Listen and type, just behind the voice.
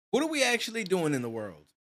What are we actually doing in the world?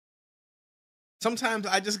 Sometimes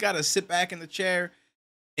I just gotta sit back in the chair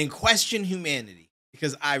and question humanity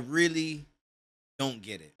because I really don't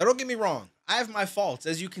get it. Now, don't get me wrong. I have my faults.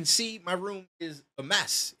 As you can see, my room is a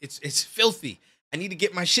mess. It's filthy. I need to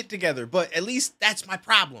get my shit together, but at least that's my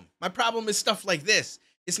problem. My problem is stuff like this.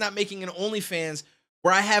 It's not making an OnlyFans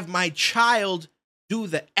where I have my child do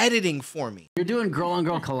the editing for me. You're doing girl on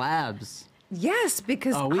girl collabs. Yes,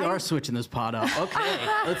 because we are switching this pot up. Okay,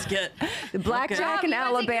 let's get Blackjack in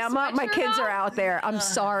Alabama. My kids are out there. I'm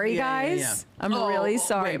sorry, guys. I'm really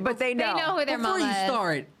sorry, but they know. They know who their Before mama you is.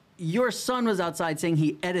 start, your son was outside saying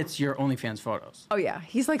he edits your OnlyFans photos. Oh yeah,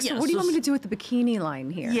 he's like, so Yeah, what do you so- want me to do with the bikini line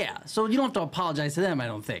here? Yeah, so you don't have to apologize to them, I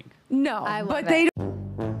don't think. No, I love but it. they.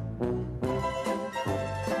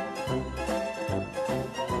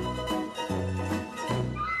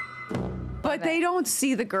 But they don't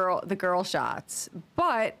see the girl shots.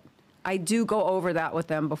 But I do go over that with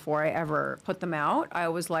them before I ever put them out. I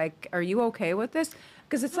was like, "Are you okay with this?"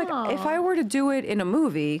 Because it's like if I were to do it in a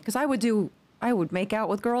movie, because I would make out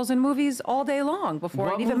with girls in movies all day long before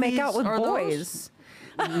What I'd even make out with movies are boys. those?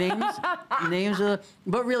 names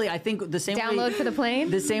but really I think the same Download way, for the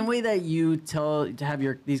plane? the same way that you to have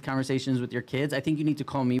these conversations with your kids, I think you need to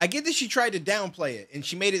call me. I get that she tried to downplay it and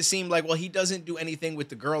she made it seem like, well, he doesn't do anything with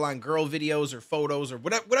the girl on girl videos or photos or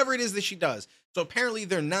whatever it is that she does. So apparently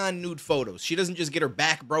they're non-nude photos. She doesn't just get her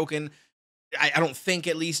back broken, I don't think,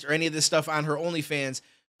 at least, or any of this stuff on her OnlyFans.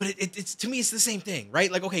 But it's to me, it's the same thing,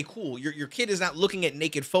 right? Like, okay, cool. Your kid is not looking at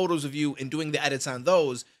naked photos of you and doing the edits on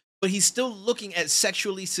those, but he's still looking at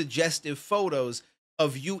sexually suggestive photos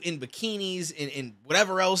of you in bikinis and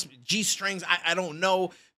whatever else, G-strings, I don't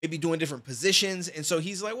know, maybe doing different positions. And so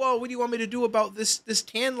he's like, well, what do you want me to do about this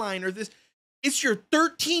tan line or this? It's your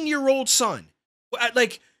 13-year-old son.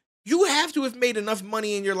 Like, you have to have made enough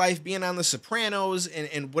money in your life being on The Sopranos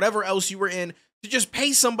and whatever else you were in to just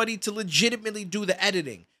pay somebody to legitimately do the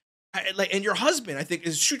editing. And your husband, I think,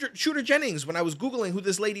 is Shooter Jennings, when I was Googling who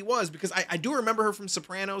this lady was, because I do remember her from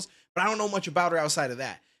Sopranos, but I don't know much about her outside of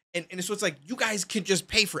that. And so it's like, you guys can just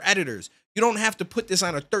pay for editors. You don't have to put this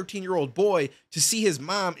on a 13-year-old boy to see his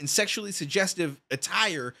mom in sexually suggestive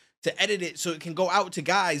attire to edit it so it can go out to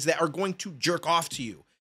guys that are going to jerk off to you.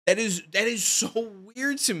 That is so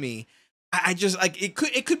weird to me. I just, like,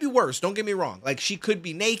 it could be worse. Don't get me wrong. Like, she could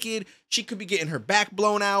be naked. She could be getting her back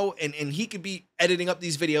blown out, and he could be editing up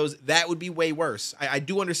these videos. That would be way worse. I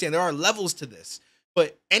do understand there are levels to this,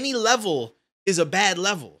 but any level is a bad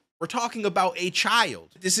level. We're talking about a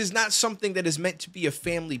child. This is not something that is meant to be a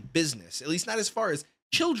family business, at least not as far as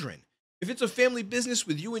children. If it's a family business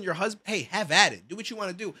with you and your husband, hey, have at it. Do what you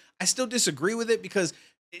want to do. I still disagree with it because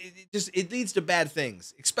it leads to bad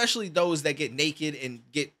things, especially those that get naked and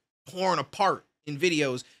get torn apart in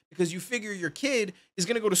videos, because you figure your kid is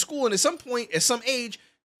going to go to school, and at some point, at some age,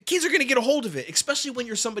 kids are going to get a hold of it, especially when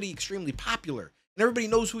you're somebody extremely popular and everybody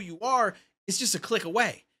knows who you are. It's just a click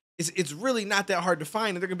away. It's really not that hard to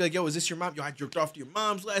find, and they're going to be like, yo, is this your mom? Yo, I jerked off to your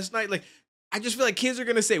mom's last night. Like, I just feel like kids are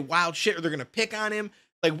going to say wild shit, or they're going to pick on him.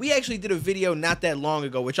 Like, we actually did a video not that long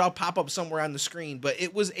ago, which I'll pop up somewhere on the screen, but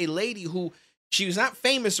it was a lady who, she was not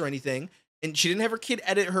famous or anything, and she didn't have her kid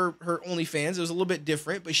edit her OnlyFans. It was a little bit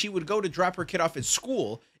different, but she would go to drop her kid off at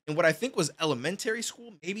school in what I think was elementary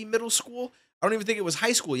school, maybe middle school. I don't even think it was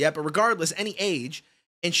high school yet, but regardless, any age.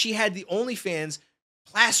 And she had the OnlyFans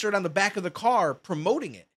plastered on the back of the car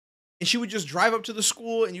promoting it. And she would just drive up to the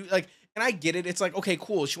school, and and I get it. It's like, okay,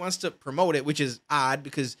 cool. She wants to promote it, which is odd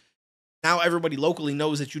because now everybody locally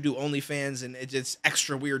knows that you do OnlyFans, and it's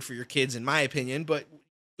extra weird for your kids, in my opinion, but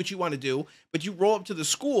what you want to do. But you roll up to the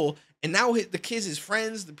school, and now the kids, his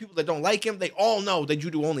friends, the people that don't like him, they all know that you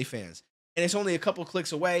do OnlyFans. And it's only a couple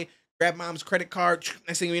clicks away. Grab mom's credit card.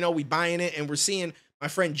 Next thing you know, we buying it, and we're seeing my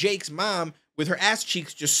friend Jake's mom with her ass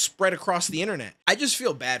cheeks just spread across the internet. I just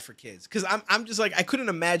feel bad for kids, because I'm just like, I couldn't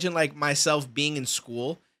imagine like myself being in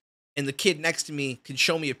school and the kid next to me could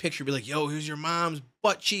show me a picture, be like, yo, here's your mom's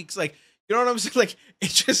butt cheeks. Like, you know what I'm saying? Like,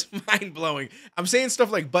 it's just mind blowing. I'm saying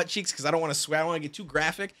stuff like butt cheeks because I don't want to swear. I don't want to get too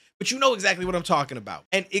graphic, but you know exactly what I'm talking about.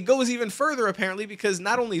 And it goes even further, apparently, because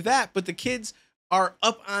not only that, but the kids are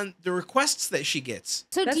up on the requests that she gets.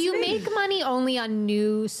 So do you make money only on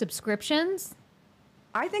new subscriptions?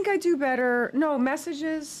 I think I do better. No,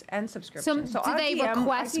 messages and subscriptions. So do they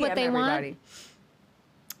request what they want?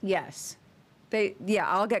 Yes.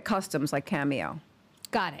 I'll get customs like Cameo.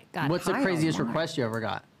 Got it. What's the craziest request you ever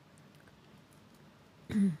got?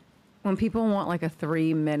 When people want like a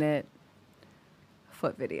 3-minute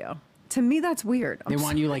foot video. To me, that's weird. They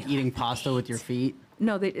want you like eating pasta with your feet?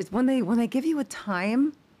 No, it's when they give you a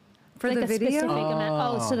time for like the a video. specific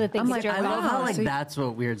amount. Oh, so that they I'm can like, jerk I love off. how like So- that's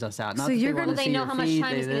what weirds us out. Not so that you're they gonna- wanna They see know your how much feet,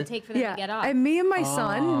 time it's going to take for them to get off. And me and my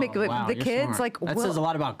son, Oh, wow, the you're kids, smart. like that we'll- says a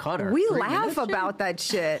lot about Cutter. we 3 laugh minutes? about that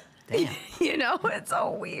shit. Damn. You know, it's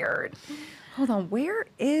so weird. Hold on, where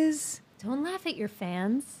is? Don't laugh at your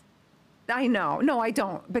fans. I know. No, I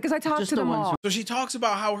don't, because I talk Just to the them ones all. So she talks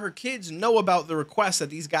about how her kids know about the requests that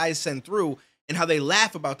these guys send through and how they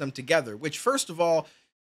laugh about them together, which first of all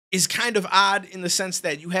is kind of odd in the sense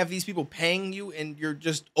that you have these people paying you and you're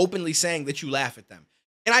just openly saying that you laugh at them.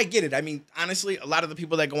 And I get it. I mean, honestly, a lot of the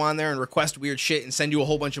people that go on there and request weird shit and send you a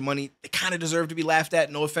whole bunch of money, they kind of deserve to be laughed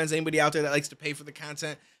at. No offense to anybody out there that likes to pay for the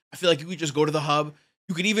content. I feel like you could just go to the hub.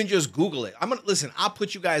 You could even just Google it. Listen, I'll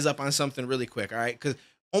put you guys up on something really quick, all right? Because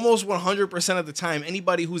almost 100% of the time,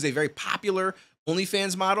 anybody who's a very popular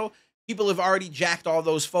OnlyFans model, people have already jacked all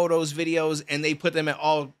those photos, videos, and they put them at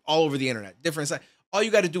all over the internet. Different side. All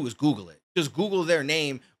you got to do is Google it. Just Google their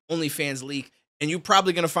name, OnlyFans leak, and you're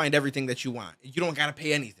probably going to find everything that you want. You don't got to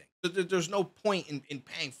pay anything. There's no point in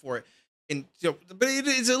paying for it. And but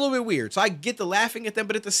it's a little bit weird. So I get the laughing at them,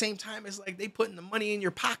 but at the same time, it's like they putting the money in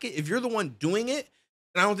your pocket. If you're the one doing it,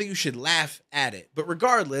 then I don't think you should laugh at it. But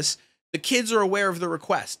regardless, the kids are aware of the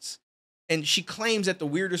requests. And she claims that the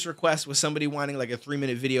weirdest request was somebody wanting like a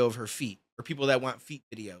 3-minute video of her feet, or people that want feet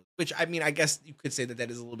videos, which I mean, I guess you could say that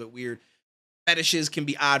is a little bit weird. Fetishes can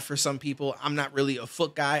be odd for some people. I'm not really a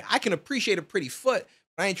foot guy. I can appreciate a pretty foot,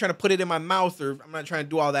 but I ain't trying to put it in my mouth, or I'm not trying to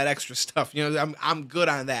do all that extra stuff. You know, I'm good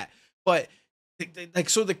on that. But like,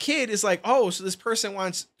 so the kid is like, oh, so this person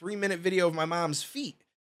wants 3-minute video of my mom's feet.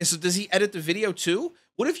 And so does he edit the video too?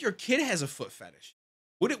 What if your kid has a foot fetish?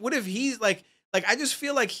 What if he's like I just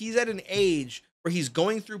feel like he's at an age where he's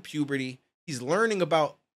going through puberty. He's learning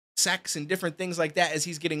about sex and different things like that as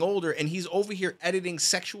he's getting older. And he's over here editing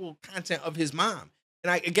sexual content of his mom.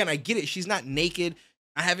 And I get it. She's not naked,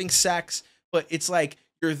 not having sex, but it's like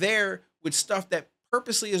you're there with stuff that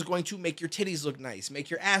purposely is going to make your titties look nice, make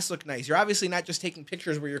your ass look nice. You're obviously not just taking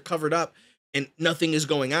pictures where you're covered up and nothing is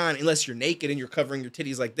going on unless you're naked and you're covering your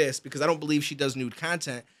titties like this, because I don't believe she does nude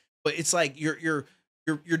content. But it's like you're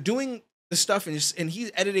doing the stuff and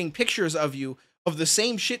he's editing pictures of you of the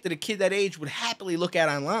same shit that a kid that age would happily look at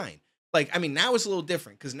online. Like, I mean, now it's a little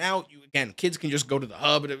different because now kids can just go to the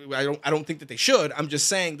hub. I don't think that they should. I'm just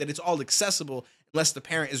saying that it's all accessible unless the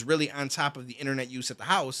parent is really on top of the internet use at the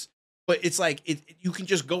house. But it's like you can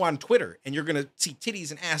just go on Twitter and you're gonna see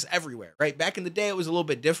titties and ass everywhere, right? Back in the day, it was a little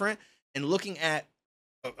bit different. And looking at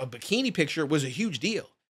a bikini picture was a huge deal.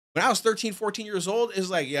 When I was 13, 14 years old, it was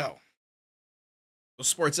like, yo, those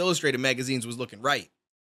Sports Illustrated magazines was looking right.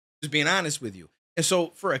 Just being honest with you. And so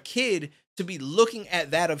for a kid to be looking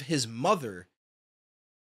at that of his mother,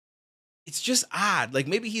 it's just odd. Like,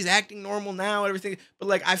 maybe he's acting normal now and everything, but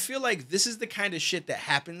like, I feel like this is the kind of shit that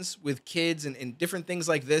happens with kids and different things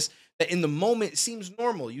like this, that in the moment seems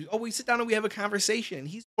normal. We sit down and we have a conversation and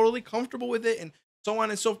he's totally comfortable with it and so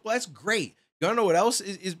on and so forth. Well, that's great. You wanna know what else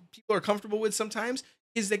is people are comfortable with sometimes?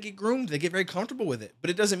 Kids that get groomed, they get very comfortable with it, but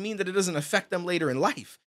it doesn't mean that it doesn't affect them later in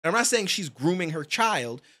life. And I'm not saying she's grooming her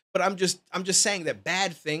child, but I'm just saying that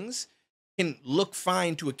bad things can look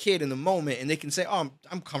fine to a kid in the moment and they can say, oh,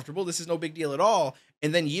 I'm comfortable. This is no big deal at all.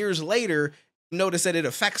 And then years later, notice that it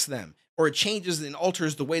affects them or it changes and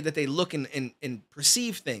alters the way that they look and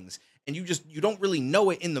perceive things. And you don't really know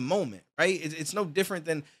it in the moment, right? It's no different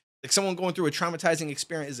than like someone going through a traumatizing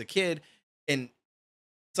experience as a kid. And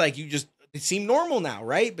it's like, it seem normal now,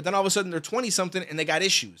 right? But then all of a sudden they're 20 something and they got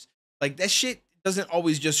issues. Like, that shit doesn't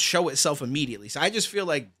always just show itself immediately. So I just feel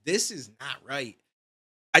like this is not right.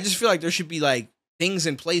 I just feel like there should be like things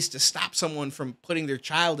in place to stop someone from putting their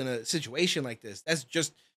child in a situation like this. That's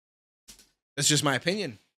just my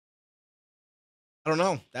opinion. I don't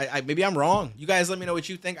know. Maybe I'm wrong. You guys let me know what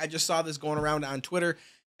you think. I just saw this going around on Twitter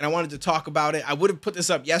and I wanted to talk about it. I would have put this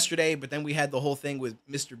up yesterday, but then we had the whole thing with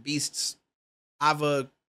Mr. Beast's Ava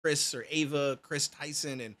Chris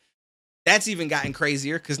Tyson, and that's even gotten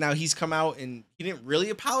crazier because now he's come out and he didn't really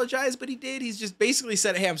apologize, but he did. He's just basically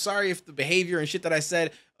said, hey, I'm sorry if the behavior and shit that I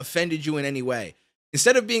said offended you in any way.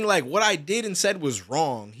 Instead of being like, what I did and said was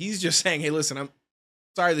wrong, he's just saying, hey, listen, I'm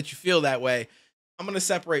sorry that you feel that way. I'm going to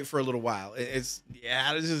separate for a little while. That's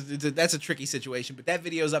a tricky situation, but that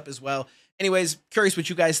video's up as well. Anyways, curious what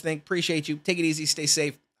you guys think. Appreciate you. Take it easy. Stay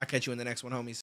safe. I'll catch you in the next one, homies.